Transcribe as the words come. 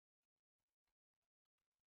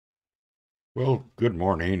Well, good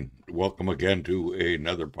morning. Welcome again to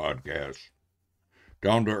another podcast,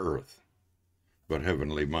 Down to Earth, but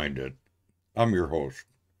Heavenly Minded. I'm your host,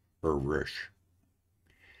 Irv Risch.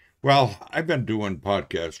 Well, I've been doing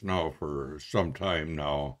podcasts now for some time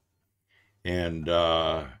now, and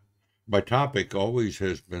my topic always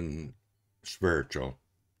has been spiritual.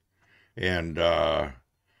 And I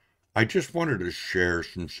just wanted to share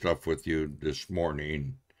some stuff with you this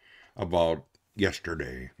morning about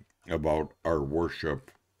yesterday, about our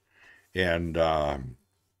worship, and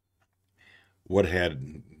what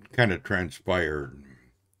had kind of transpired.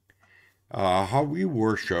 How we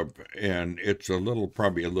worship, and it's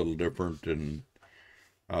probably a little different than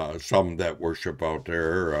some that worship out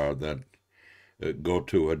there that go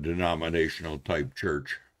to a denominational type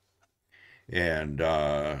church, and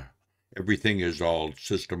everything is all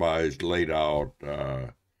systemized, laid out.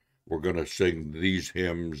 We're going to sing these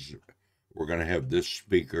hymns. We're going to have this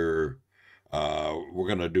speaker. We're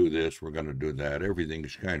going to do this. We're going to do that.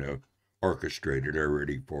 Everything's kind of orchestrated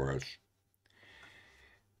already for us.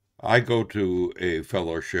 I go to a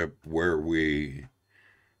fellowship where we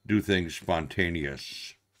do things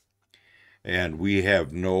spontaneous, and we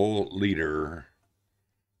have no leader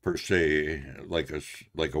per se, like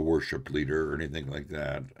a worship leader or anything like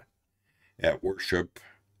that. At worship,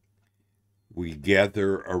 we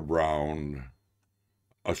gather around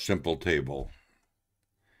a simple table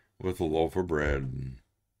with a loaf of bread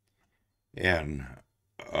and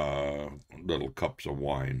little cups of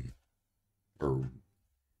wine or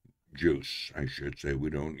juice, I should say.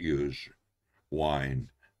 We don't use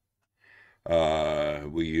wine.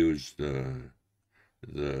 We use the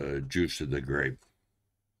juice of the grape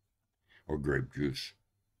or grape juice.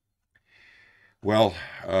 Well,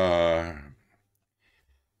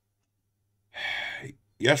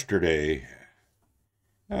 yesterday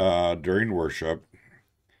during worship,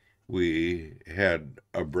 we had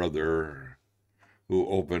a brother who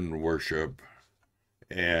opened worship,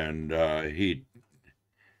 and he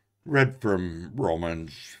read from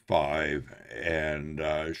Romans 5 and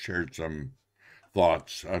shared some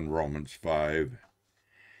thoughts on Romans 5.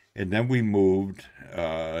 And then we moved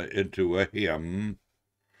into a hymn.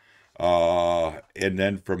 And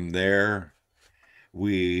then from there,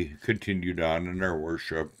 we continued on in our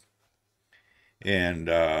worship. And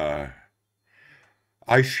I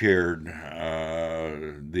shared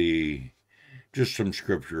just some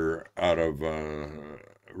scripture out of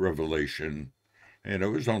Revelation, and it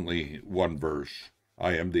was only one verse.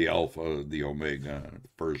 I am the Alpha, the Omega,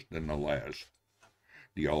 first and the last,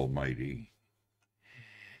 the Almighty.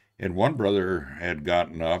 And one brother had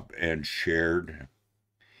gotten up and shared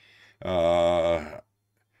uh,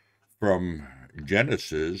 from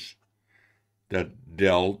Genesis that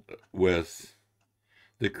dealt with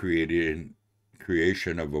the creation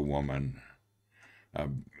of a woman,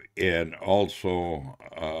 and also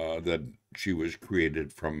that she was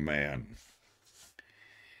created from man.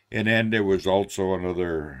 And then there was also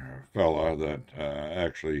another fella that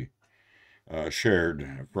actually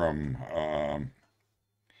shared from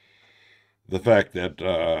the fact that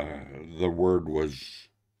the Word was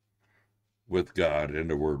with God and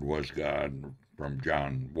the Word was God from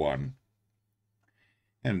John 1.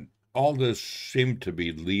 And all this seemed to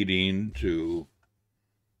be leading to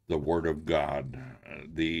the Word of God,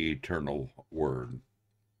 the eternal Word.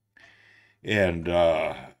 And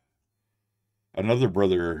another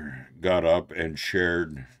brother got up and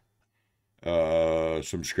shared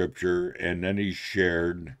some scripture, and then he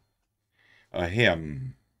shared a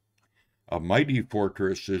hymn, "A Mighty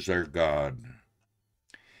Fortress is Our God,"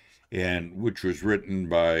 and which was written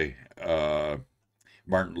by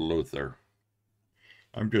Martin Luther.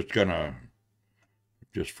 I'm just gonna,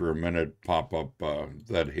 just for a minute, pop up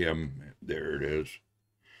that hymn. There it is.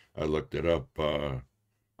 I looked it up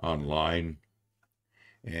online,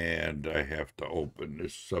 and I have to open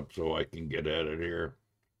this up so I can get at it here.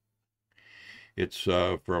 It's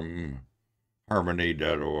from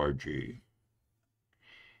harmony.org.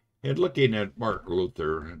 And looking at Martin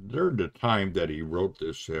Luther, during the time that he wrote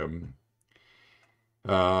this hymn,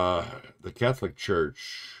 the Catholic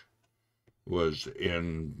Church was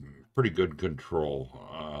in pretty good control,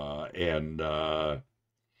 and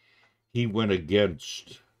he went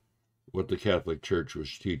against what the Catholic Church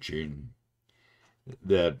was teaching,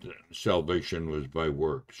 that salvation was by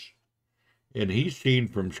works. And he's seen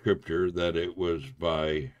from Scripture that it was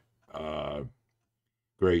by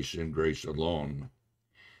grace and grace alone.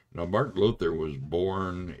 Now, Martin Luther was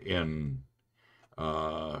born in,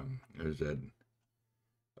 is that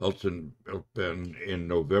Elton in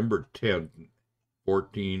November 10th,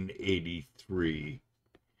 1483.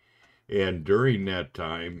 And during that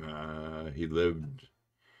time, he lived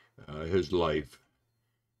his life.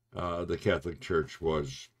 The Catholic Church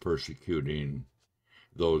was persecuting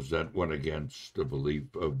those that went against the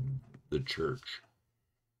belief of the church.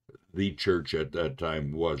 The church at that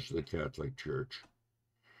time was the Catholic Church.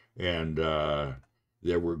 And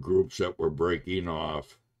there were groups that were breaking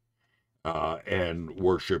off and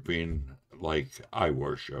worshiping like I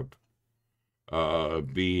worship,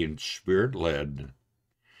 being spirit led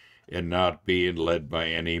and not being led by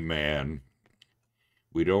any man.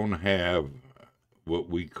 We don't have what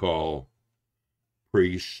we call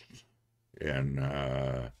priests and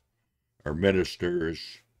our ministers.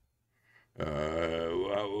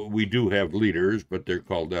 We do have leaders, but they're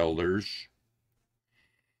called elders.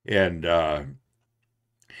 And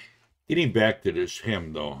getting back to this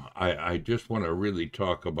hymn, though, I just want to really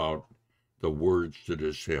talk about the words to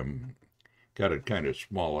this hymn. Got it kind of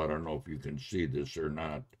small. I don't know if you can see this or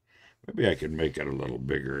not. Maybe I can make it a little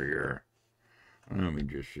bigger here. Let me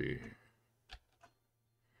just see.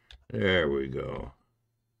 There we go.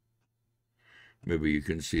 Maybe you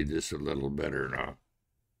can see this a little better now.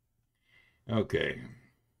 Okay.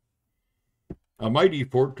 A mighty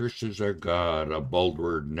fortress is our God, a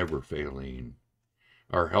bulwark never failing.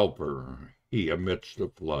 Our helper, he amidst the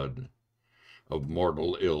flood of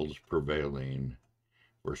mortal ills prevailing.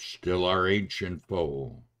 For still our ancient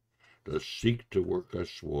foe does seek to work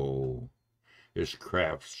us woe. His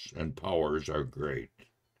crafts and powers are great,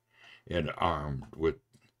 and armed with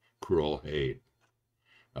cruel hate.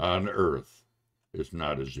 On earth is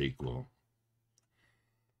not his equal.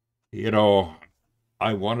 You know,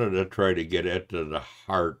 I wanted to try to get into the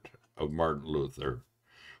heart of Martin Luther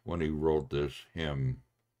when he wrote this hymn.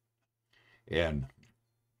 And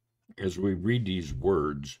as we read these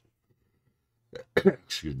words,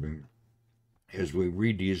 excuse me, as we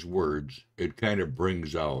read these words, it kind of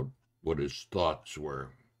brings out what his thoughts were.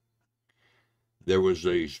 There was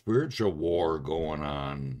a spiritual war going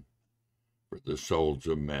on for the souls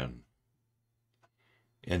of men.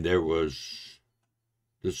 And there was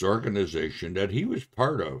this organization that he was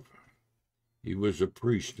part of. He was a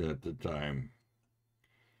priest at the time.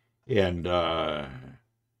 And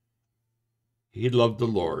he loved the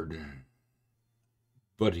Lord,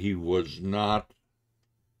 but he was not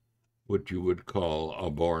what you would call a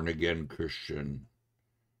born-again Christian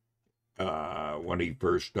when he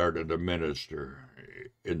first started to minister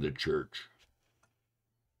in the church.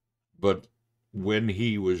 But when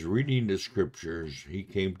he was reading the scriptures, he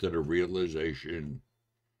came to the realization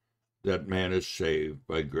that man is saved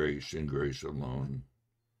by grace and grace alone,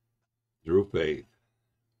 through faith,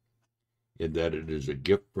 and that it is a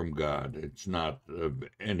gift from God. It's not of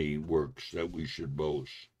any works that we should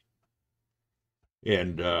boast.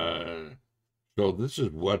 And so this is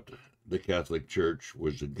what the Catholic Church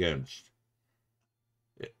was against.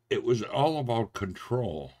 It was all about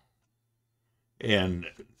control. And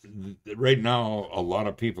right now, a lot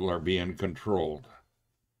of people are being controlled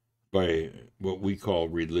by what we call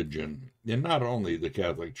religion. And not only the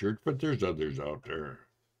Catholic Church, but there's others out there.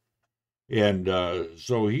 And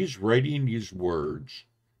so he's writing these words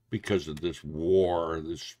because of this war,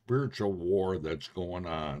 this spiritual war that's going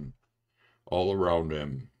on all around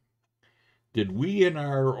him. Did we in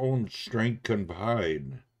our own strength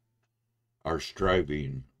confide, our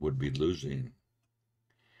striving would be losing.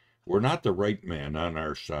 We're not the right man on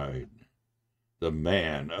our side, the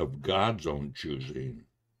man of God's own choosing.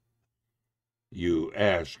 You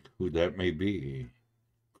ask who that may be.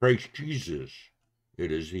 Christ Jesus,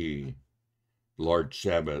 it is he. Lord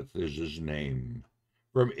Sabbath is his name,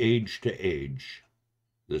 from age to age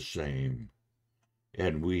the same.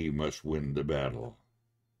 And we must win the battle.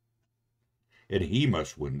 And he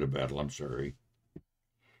must win the battle, I'm sorry.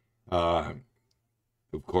 Of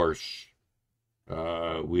course,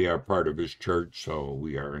 we are part of his church, so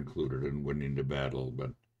we are included in winning the battle,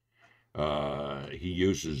 but he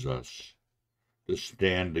uses us to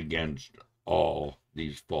stand against all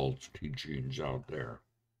these false teachings out there.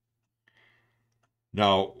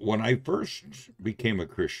 Now, when I first became a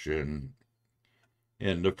Christian,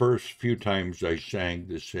 and the first few times I sang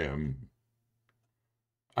this hymn,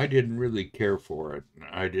 I didn't really care for it.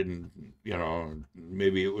 I didn't,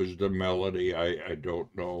 maybe it was the melody, I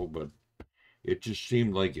don't know, but it just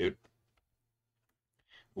seemed like it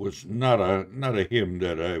was not a hymn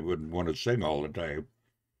that I would want to sing all the time.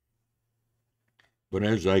 But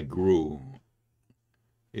as I grew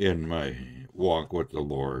in my walk with the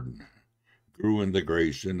Lord, grew in the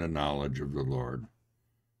grace and the knowledge of the Lord,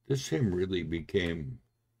 this hymn really became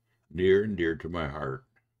near and dear to my heart.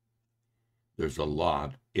 There's a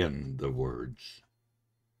lot in the words.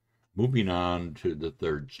 Moving on to the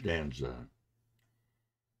third stanza.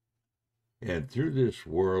 And through this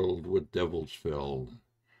world with devils filled,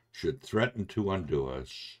 should threaten to undo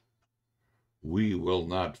us, we will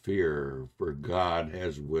not fear, for God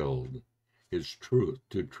has willed his truth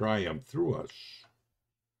to triumph through us.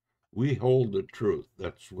 We hold the truth.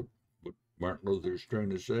 That's what Martin Luther's trying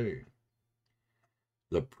to say.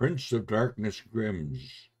 The prince of darkness grims,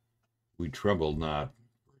 we tremble not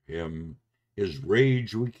for him. His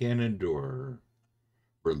rage we can endure,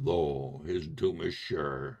 for lo, his doom is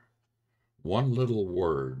sure. One little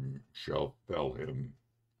word shall fell him.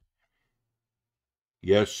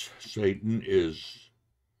 Yes, Satan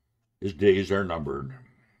his days are numbered.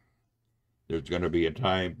 There's going to be a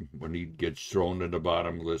time when he gets thrown in the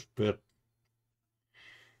bottomless pit,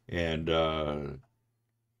 and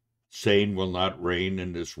Satan will not reign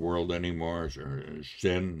in this world anymore, or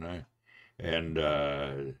sin, and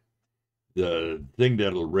the thing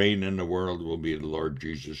that'll reign in the world will be the Lord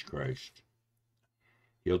Jesus Christ.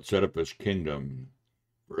 He'll set up his kingdom.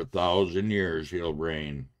 For 1,000 years he'll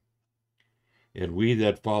reign, and we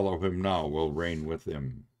that follow him now will reign with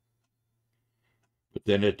him. But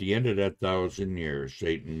then at the end of that 1,000 years,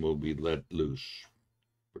 Satan will be let loose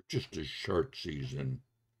for just a short season,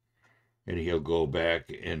 and he'll go back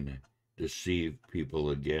and deceive people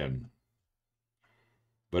again.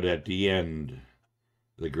 But at the end,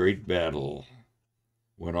 the great battle,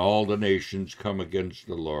 when all the nations come against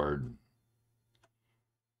the Lord,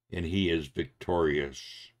 and he is victorious,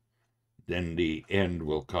 then the end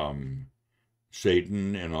will come.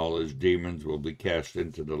 Satan and all his demons will be cast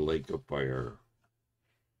into the lake of fire.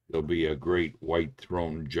 There'll be a great white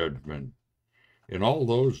throne judgment, and all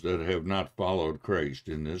those that have not followed Christ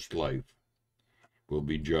in this life will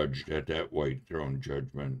be judged at that white throne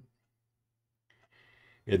judgment.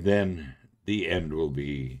 And then the end will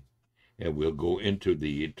be, and we'll go into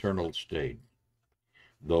the eternal state,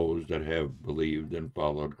 those that have believed and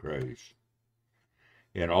followed Christ.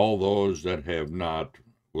 And all those that have not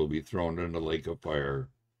will be thrown in the lake of fire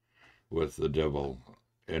with the devil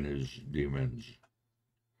and his demons,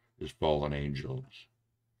 his fallen angels.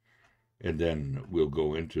 And then we'll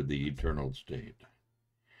go into the eternal state.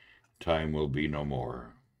 Time will be no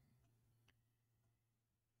more.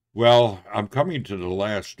 Well, I'm coming to the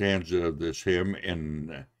last stanza of this hymn,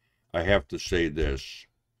 and I have to say this.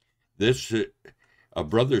 A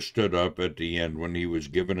brother stood up at the end when he was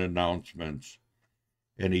giving announcements,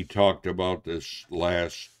 and he talked about this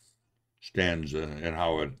last stanza and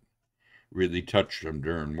how it really touched him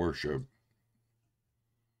during worship.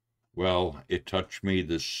 Well, it touched me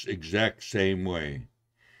this exact same way.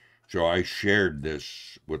 So I shared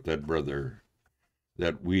this with that brother,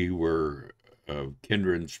 that we were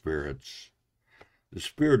kindred spirits. The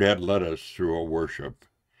Spirit had led us through a worship,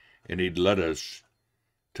 and he'd led us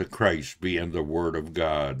to Christ being the Word of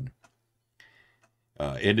God.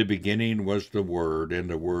 In the beginning was the Word, and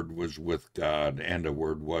the Word was with God, and the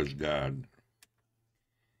Word was God.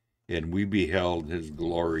 And we beheld his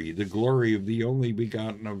glory, the glory of the only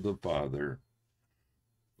begotten of the Father,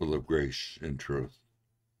 full of grace and truth.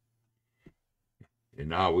 And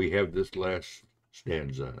now we have this last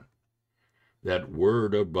stanza. That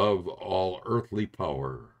word above all earthly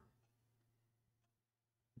power,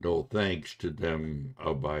 no thanks to them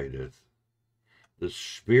abideth. The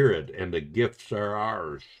Spirit and the gifts are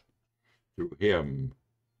ours, through him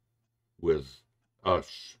with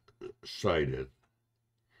us sideth.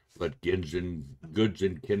 Let goods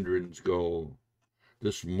and kindreds go,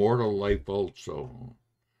 this mortal life also,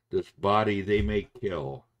 this body they may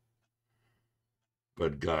kill,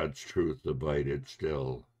 but God's truth abideth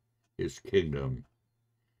still. His kingdom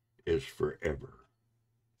is forever.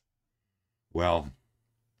 Well,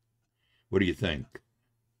 what do you think?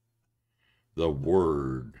 The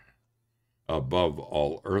word above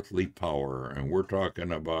all earthly power, and we're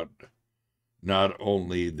talking about not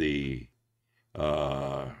only the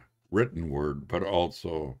written word, but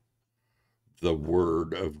also the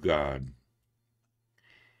Word of God.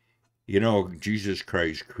 You know, Jesus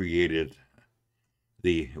Christ created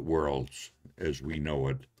the worlds as we know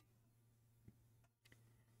it.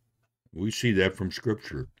 We see that from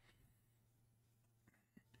Scripture.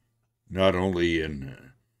 Not only in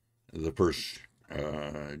the first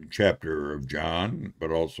chapter of John,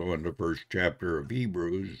 but also in the first chapter of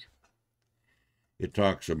Hebrews. It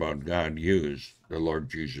talks about God used the Lord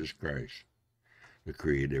Jesus Christ to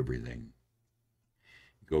create everything.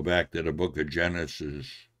 Go back to the book of Genesis.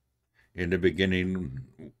 In the beginning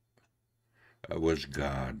was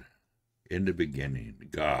God. In the beginning,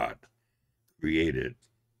 God created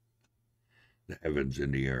the heavens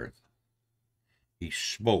and the earth. He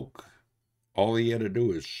spoke, All he had to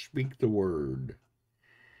do is speak the word,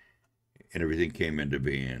 and everything came into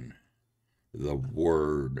being. The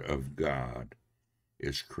Word of God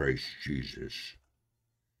is Christ Jesus.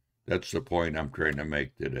 That's the point I'm trying to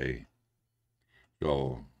make today.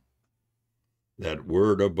 So, that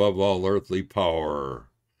word above all earthly power,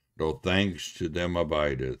 no thanks to them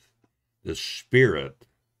abideth. The Spirit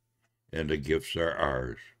and the gifts are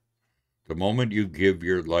ours. The moment you give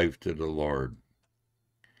your life to the Lord,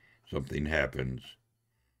 something happens.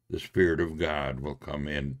 The Spirit of God will come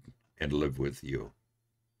in and live with you.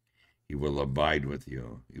 He will abide with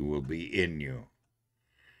you. He will be in you.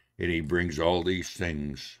 And he brings all these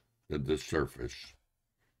things to the surface,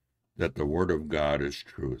 that the Word of God is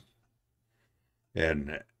truth.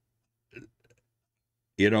 And,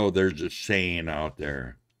 there's a saying out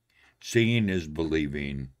there, seeing is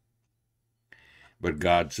believing, but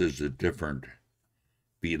God says it different.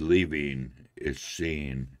 Believing is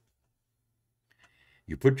seeing.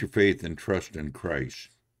 You put your faith and trust in Christ,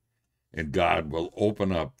 and God will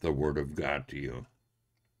open up the Word of God to you.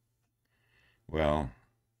 Well,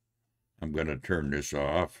 I'm going to turn this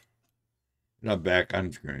off. Now back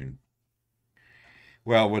on screen.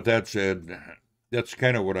 Well, with that said, that's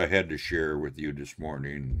kind of what I had to share with you this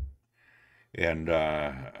morning. And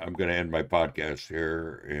I'm going to end my podcast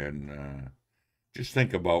here and just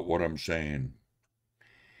think about what I'm saying.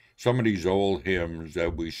 Some of these old hymns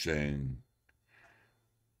that we sing,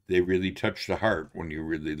 they really touch the heart when you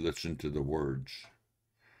really listen to the words.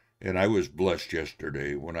 And I was blessed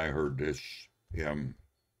yesterday when I heard this hymn,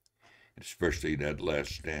 especially that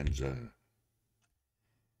last stanza.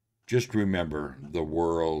 Just remember, the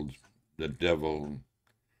world, the devil,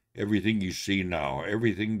 everything you see now,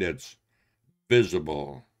 everything that's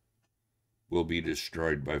visible will be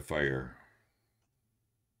destroyed by fire.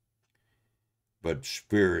 But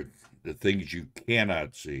spirit, the things you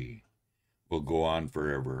cannot see, will go on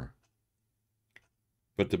forever.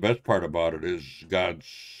 But the best part about it is God's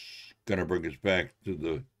going to bring us back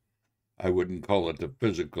to I wouldn't call it the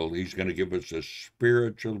physical. He's going to give us a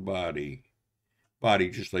spiritual body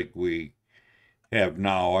just like we have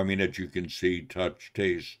now. I mean, that you can see, touch,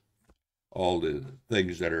 taste, all the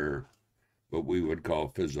things that are what we would call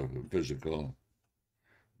physical.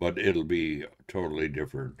 But it'll be totally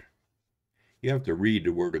different. You have to read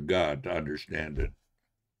the Word of God to understand it.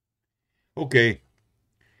 Okay,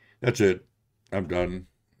 that's it. I'm done.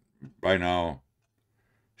 Bye now.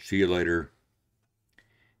 See you later.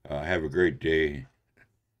 Have a great day.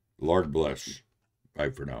 Lord bless.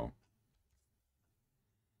 Bye for now.